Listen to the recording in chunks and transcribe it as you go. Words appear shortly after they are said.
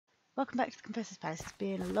Welcome back to the Confessor's Palace. It's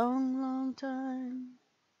been a long time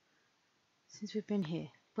since we've been here.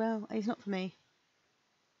 Well, it's not for me.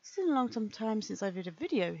 It's been a long time since I did a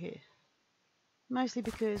video here. Mostly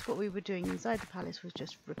because what we were doing inside the palace was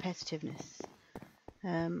just repetitiveness.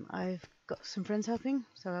 I've got some friends helping,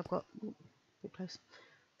 so I've got a bit close,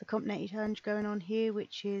 the Comp Netty challenge going on here,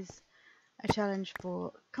 which is a challenge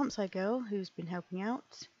for Confessor Girl, who's been helping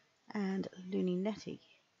out, and Loony Netty,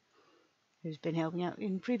 who's been helping out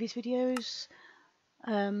in previous videos.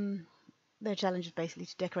 Their challenge is basically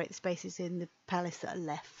to decorate the spaces in the palace that are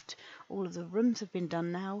left. All of the rooms have been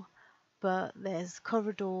done now, but there's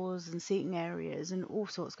corridors and seating areas and all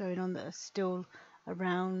sorts going on that are still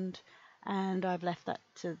around, and I've left that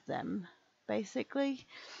to them, basically.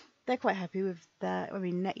 They're quite happy with that. I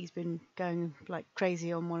mean, Netty's been going like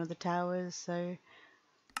crazy on one of the towers, so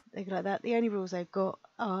they go like that. The only rules they've got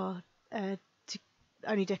are to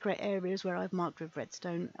only decorate areas where I've marked with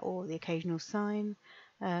redstone or the occasional sign,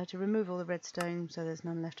 to remove all the redstone so there's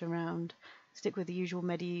none left around, stick with the usual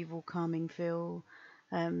medieval calming feel,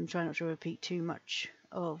 try not to repeat too much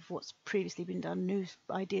of what's previously been done. New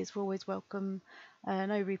ideas are always welcome,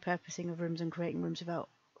 no repurposing of rooms and creating rooms without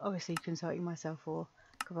obviously consulting myself or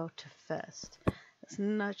Cavolta first.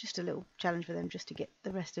 That's just a little challenge for them, just to get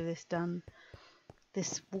the rest of this done.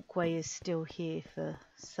 This walkway is still here for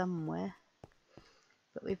somewhere,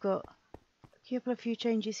 but we've got a few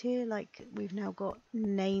changes here, like we've now got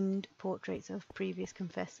named portraits of previous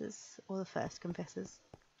confessors, or the first confessors,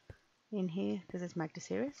 in here, because there's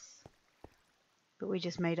Magdasiris. But we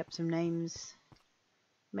just made up some names,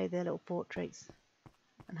 made their little portraits,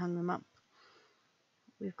 and hung them up.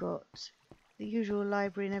 We've got the usual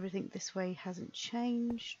library and everything this way hasn't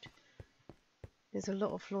changed. There's a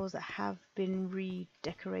lot of floors that have been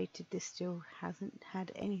redecorated. This still hasn't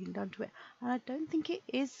had anything done to it, and I don't think it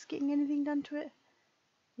is getting anything done to it,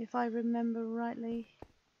 if I remember rightly.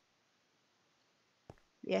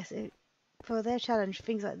 Yes, for their challenge,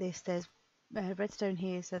 things like this, there's redstone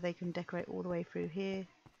here so they can decorate all the way through here.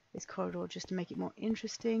 This corridor just to make it more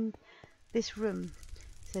interesting. This room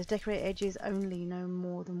says decorate edges only, no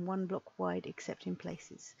more than 1 block wide except in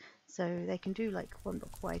places. So they can do like 1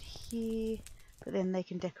 block wide here, but then they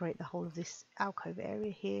can decorate the whole of this alcove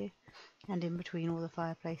area here and in between all the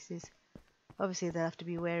fireplaces. Obviously they'll have to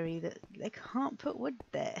be wary that they can't put wood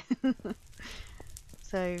there.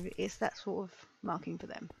 So it's that sort of marking for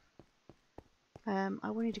them. I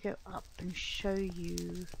wanted to go up and show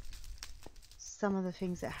you some of the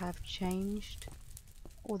things that have changed.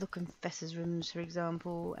 All the confessors' rooms, for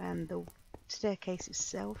example, and the staircase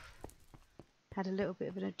itself had a little bit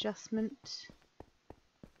of an adjustment.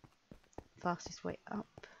 Fastest way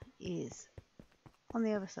up is on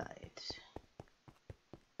the other side,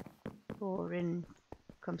 or in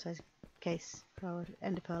Confessor's case, I would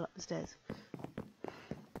ender pearl up the stairs,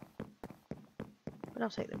 but I'll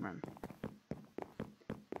take them run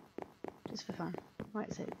just for fun.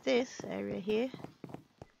 Right, so this area here,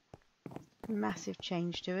 massive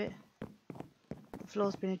change to it. The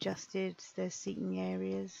floor's been adjusted, there's seating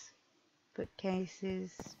areas,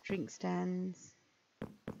 bookcases, drink stands.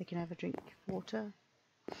 They can have a drink, water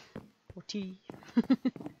or tea,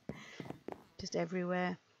 just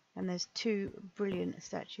everywhere. And there's 2 brilliant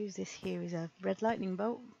statues. This here is a red lightning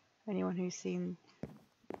bolt. Anyone who's seen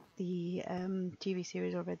the TV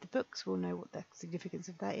series or read the books will know what the significance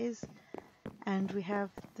of that is. And we have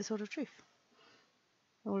the Sword of Truth.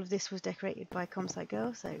 All of this was decorated by Confessor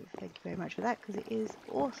Girl, so thank you very much for that, because it is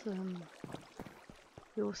awesome.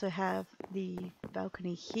 We also have the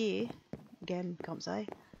balcony here, again Confessor.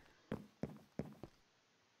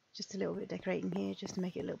 Just a little bit decorating here, just to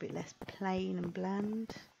make it a little bit less plain and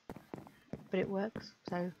bland, but it works,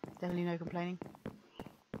 so definitely no complaining.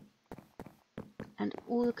 And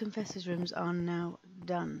all the confessors' rooms are now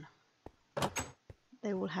done.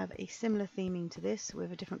 They will have a similar theming to this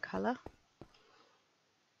with a different colour.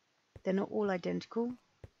 They're not all identical,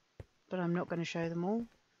 but I'm not going to show them all.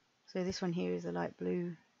 So this one here is a light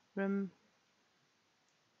blue room.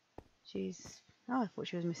 Oh, I thought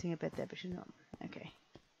she was missing a bed there, but she's not. Okay.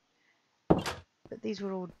 But these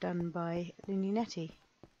were all done by Loony Netty,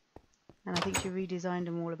 and I think she redesigned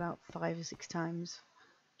them all about 5 or 6 times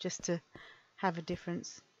just to have a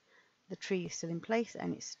difference. The tree is still in place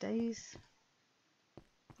and it stays.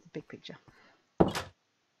 The big picture. And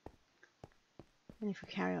if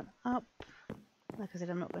we carry on up, like I said,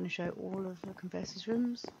 I'm not going to show all of the confessors'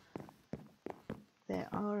 rooms. There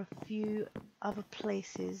are a few other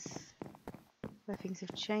places where things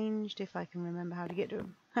have changed, if I can remember how to get to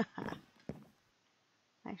them.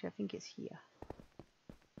 Actually, I think it's here.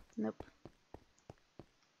 Nope.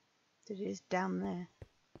 It is down there.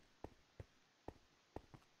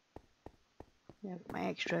 Yeah, I've got my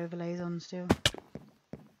extra overlays on still.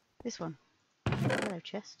 This one. Hello,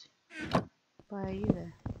 chest. Why are you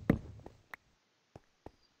there?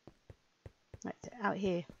 Right, so out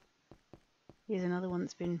here. Here's another one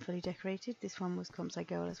that's been fully decorated. This one was Confessor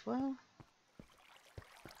Girl as well.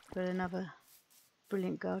 But another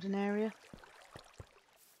brilliant garden area.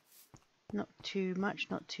 Not too much,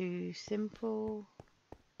 not too simple.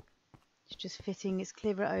 It's just fitting. It's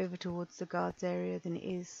clearer over towards the guards area than it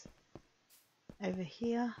is over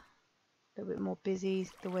here. A little bit more busy,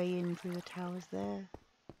 the way in through the towers there.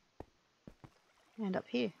 And up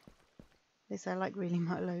here. This I like really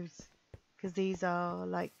much loads. Because these are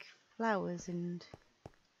like flowers and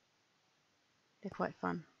they're quite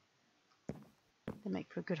fun. They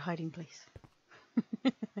make for a good hiding place.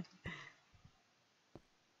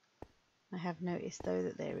 I have noticed though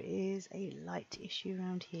that there is a light issue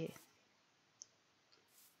around here.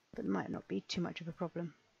 But it might not be too much of a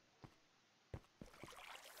problem.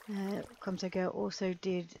 Confessor Girl also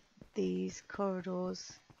did these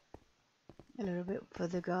corridors a little bit for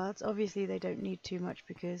the guards. Obviously they don't need too much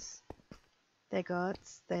because they're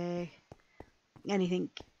guards. Anything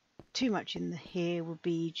too much in here would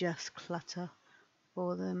be just clutter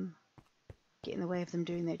for them, get in the way of them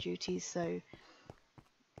doing their duties. So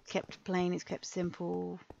kept plain, it's kept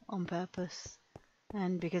simple on purpose,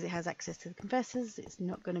 and because it has access to the confessors, it's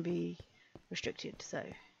not going to be restricted. So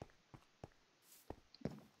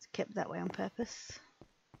it's kept that way on purpose.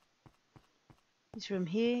 This room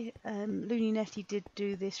here, Looney Nettie did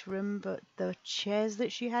do this room, but the chairs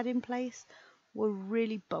that she had in place were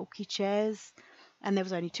really bulky chairs, and there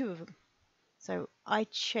was only 2 of them. So I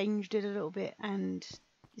changed it a little bit, and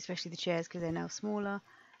especially the chairs because they're now smaller.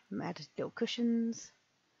 I added little cushions,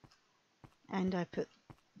 and I put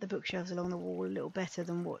the bookshelves along the wall a little better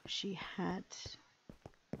than what she had,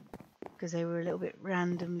 because they were a little bit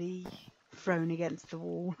randomly thrown against the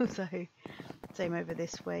wall. So same over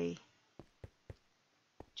this way.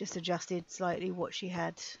 Just adjusted slightly what she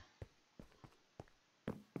had.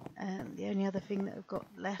 The only other thing that I've got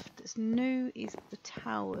left that's new is the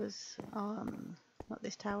towers. Not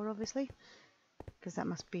this tower obviously, because that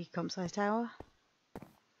must be Confessor's tower.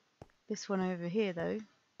 This one over here though,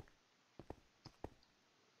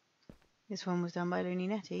 this one was done by Looney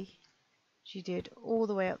Nettie. She did all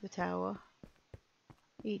the way up the tower,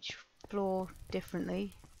 each floor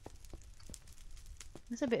differently.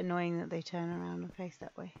 It's a bit annoying that they turn around and face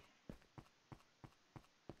that way.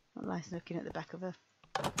 Not nice looking at the back of a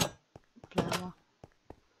flower.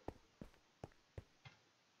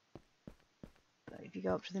 But if you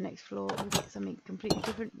go up to the next floor, we get something completely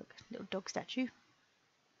different. Look, little dog statue.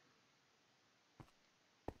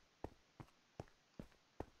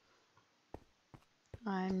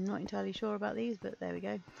 I'm not entirely sure about these, but there we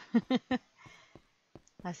go.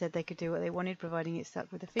 I said they could do what they wanted, providing it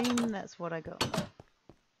stuck with the theme. That's what I got.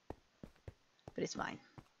 But it's fine.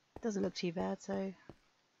 Doesn't look too bad, so.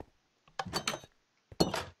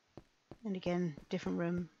 And again, different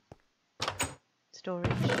room, storage.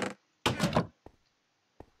 And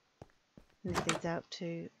this leads out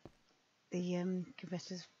to the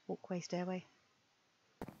Confessor's walkway stairway.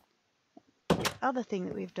 The other thing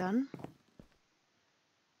that we've done,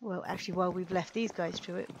 well, actually, while we've left these guys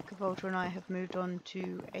to it, Cavolta and I have moved on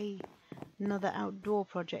to another outdoor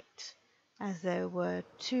project, as there were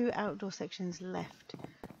 2 outdoor sections left.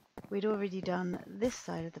 We'd already done this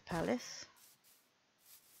side of the palace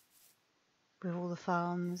with all the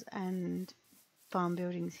farms and farm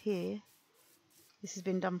buildings here. This has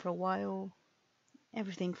been done for a while.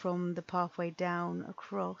 Everything from the pathway down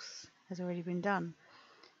across has already been done.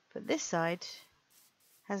 But this side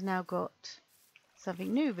has now got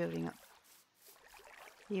something new building up.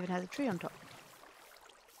 It even has a tree on top.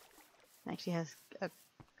 It actually has a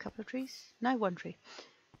couple of trees. No, 1 tree.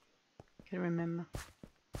 Couldn't remember.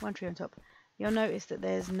 1 tree on top. You'll notice that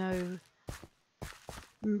there's no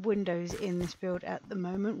windows in this build at the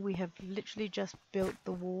moment. We have literally just built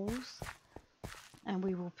the walls, and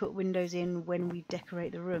we will put windows in when we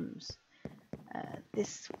decorate the rooms.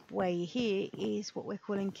 This way here is what we're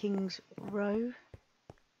calling King's Row.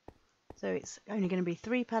 So it's only going to be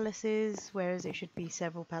 3 palaces, whereas it should be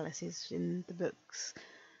several palaces in the books.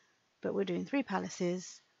 But we're doing 3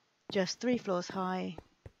 palaces, just 3 floors high.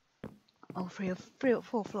 Oh, 3 or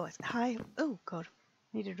 4 floors high. Oh god,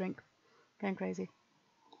 need a drink. Going crazy.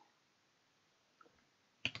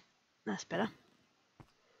 That's better.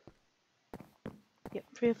 Yep,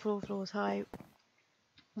 3 or 4 floors high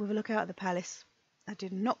with a look out at the palace. I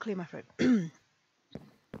did not clear my throat.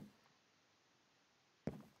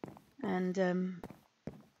 And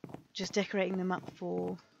just decorating them up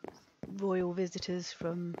for royal visitors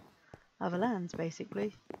from other lands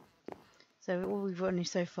basically. So all we've run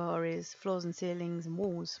so far is floors and ceilings and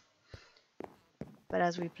walls. But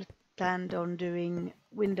as we planned on doing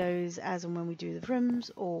windows as and when we do the rooms,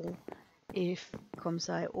 or if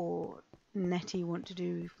Comsci or Nettie want to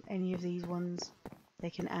do any of these ones, they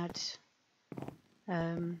can add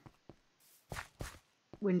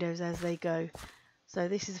windows as they go. So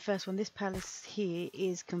this is the first one. This palace here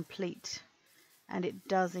is complete, and it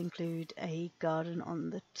does include a garden on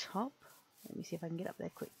the top. Let me see if I can get up there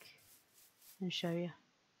quick and show you.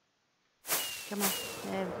 Come on,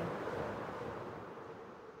 there we go.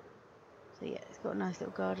 So yeah, it's got a nice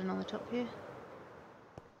little garden on the top here.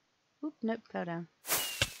 Oop, nope, fell down.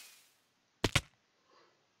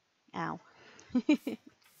 Ow.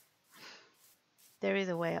 There is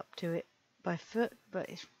a way up to it by foot, but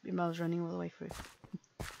it involves running all the way through,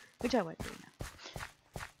 which I won't do now.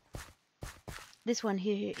 This one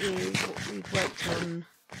here is what we've worked on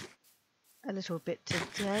a little bit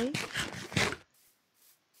today.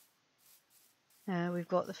 We've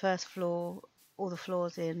got the first floor, all the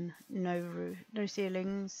floors in, no roof, no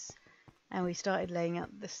ceilings, and we started laying out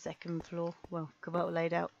the second floor. Well, Cabal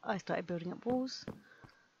laid out, I started building up walls,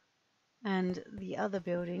 and the other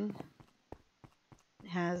building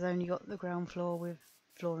has only got the ground floor with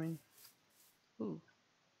flooring. Ooh,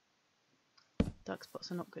 dark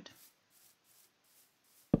spots are not good.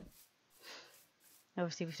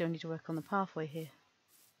 Obviously we still need to work on the pathway here,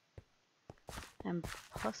 and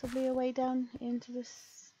possibly a way down into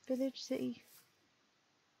this village, city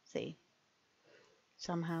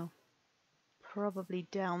somehow, probably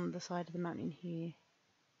down the side of the mountain here.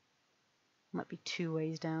 Might be 2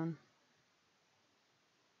 ways down.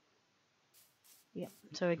 Yeah,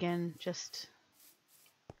 so again, just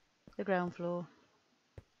the ground floor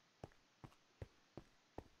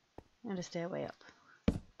and a stairway up.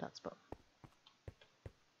 Dark spot.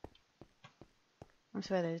 I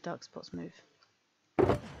swear those dark spots move.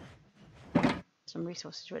 Some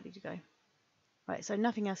resources ready to go. Right, so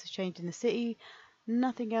nothing else has changed in the city.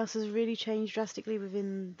 Nothing else has really changed drastically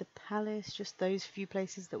within the palace, just those few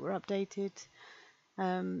places that were updated.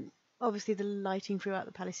 Obviously the lighting throughout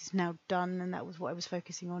the palace is now done, and that was what I was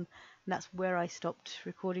focusing on, and that's where I stopped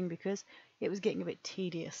recording because it was getting a bit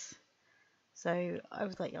tedious. So I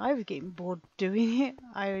was getting bored doing it.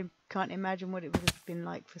 I can't imagine what it would have been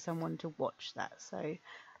like for someone to watch that. So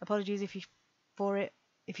apologies if you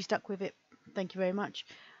stuck with it. Thank you very much.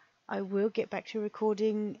 I will get back to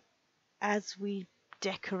recording as we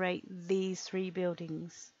decorate these 3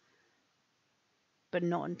 buildings, but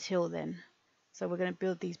not until then. So we're going to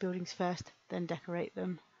build these buildings first, then decorate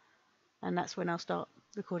them, and that's when I'll start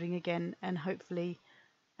recording again, and hopefully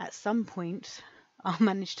at some point I'll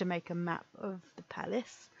manage to make a map of the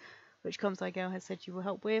palace, which Comsci Girl has said she will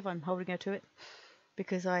help with. I'm holding her to it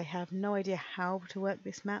because I have no idea how to work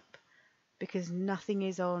this map, because nothing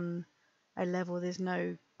is on a level. There's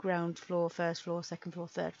no ground floor, first floor, second floor,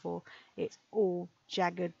 third floor. It's all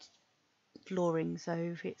jagged flooring,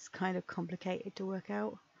 so it's kind of complicated to work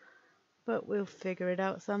out, but we'll figure it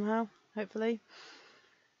out somehow, hopefully.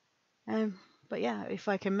 But yeah, if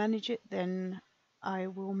I can manage it, then I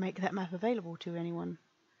will make that map available to anyone,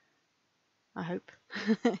 I hope.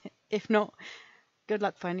 If not, good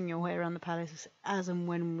luck finding your way around the palace as and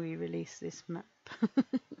when we release this map.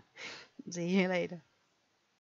 See you later.